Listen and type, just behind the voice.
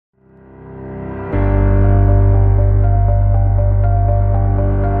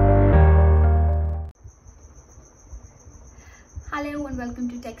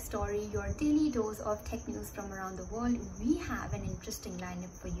TechStory, your daily dose of tech news from around the world. We have an interesting lineup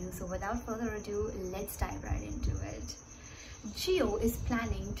for you, so without further ado, let's dive right into it. Jio is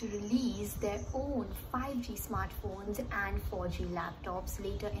planning to release their own 5G smartphones and 4G laptops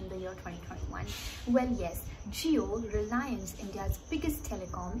later in the year 2021. Well, yes, Jio, Reliance, India's biggest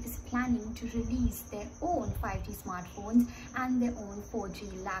telecom, is planning to release their own 5G smartphones and their own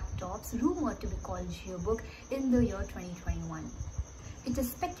 4G laptops, rumored to be called JioBook, in the year 2021. It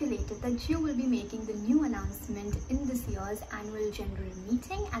is speculated that Jio will be making the new announcement in this year's annual general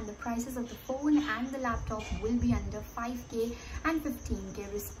meeting, and the prices of the phone and the laptop will be under 5K and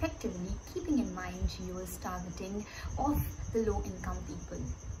 15K respectively, keeping in mind Jio's targeting of the low-income people.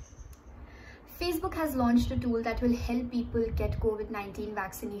 Facebook has launched a tool that will help people get COVID-19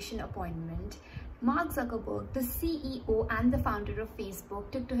 vaccination appointment. Mark Zuckerberg, the CEO and the founder of Facebook,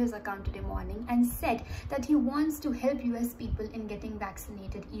 took to his account today morning and said that he wants to help US people in getting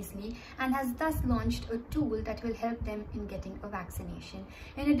vaccinated easily, and has thus launched a tool that will help them in getting a vaccination.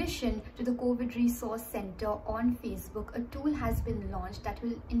 In addition to the COVID Resource Center on Facebook, a tool has been launched that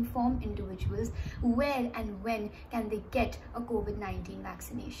will inform individuals where and when can they get a COVID-19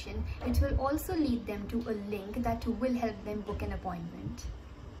 vaccination. It will also lead them to a link that will help them book an appointment.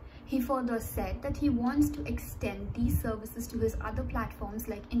 He further said that he wants to extend these services to his other platforms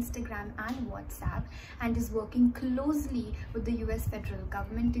like Instagram and WhatsApp, and is working closely with the US federal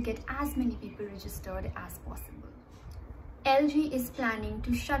government to get as many people registered as possible. LG is planning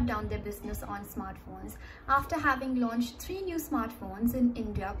to shut down their business on smartphones. After having launched 3 new smartphones in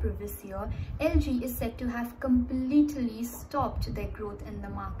India previous year, LG is said to have completely stopped their growth in the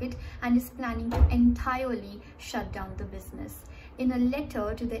market and is planning to entirely shut down the business. In a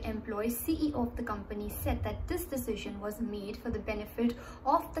letter to the employees, CEO of the company said that this decision was made for the benefit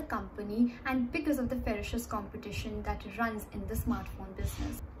of the company and because of the ferocious competition that runs in the smartphone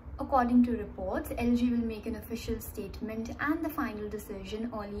business. According to reports, LG will make an official statement and the final decision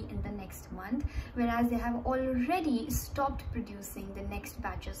early in the next month, whereas they have already stopped producing the next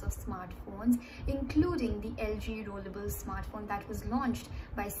batches of smartphones, including the LG rollable smartphone that was launched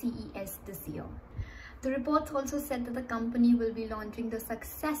by CES this year. The reports also said that the company will be launching the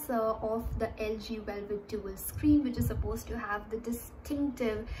successor of the LG Velvet Dual Screen, which is supposed to have the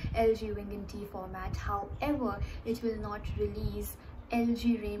distinctive LG Wing & T format. However, it will not release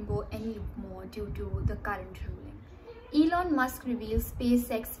LG Rainbow anymore due to the current ruling. Elon Musk reveals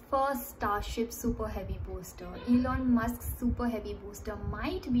SpaceX's first Starship Super Heavy booster. Elon Musk's Super Heavy booster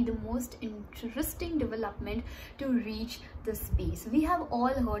might be the most interesting development to reach the space. We have all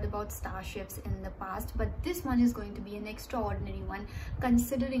heard about Starships in the past, but this one is going to be an extraordinary one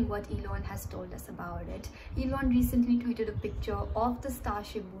considering what Elon has told us about it. Elon recently tweeted a picture of the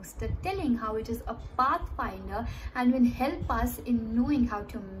Starship booster telling how it is a pathfinder and will help us in knowing how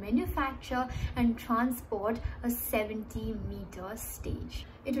to manufacture and transport a 70-meter stage.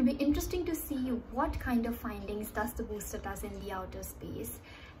 It will be interesting to see what kind of findings the booster does in the outer space.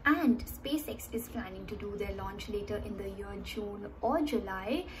 And SpaceX is planning to do their launch later in the year June or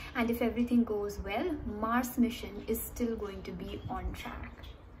July, and if everything goes well, Mars mission is still going to be on track.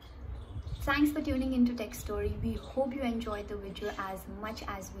 Thanks for tuning into TechStory. We hope you enjoyed the video as much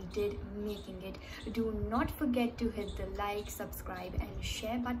as we did making it. Do not forget to hit the like, subscribe and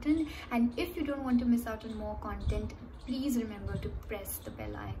share button, and if you don't want to miss out on more content, please remember to press the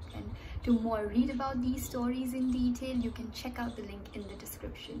bell icon. To read about these stories in detail, you can check out the link in the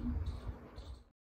description.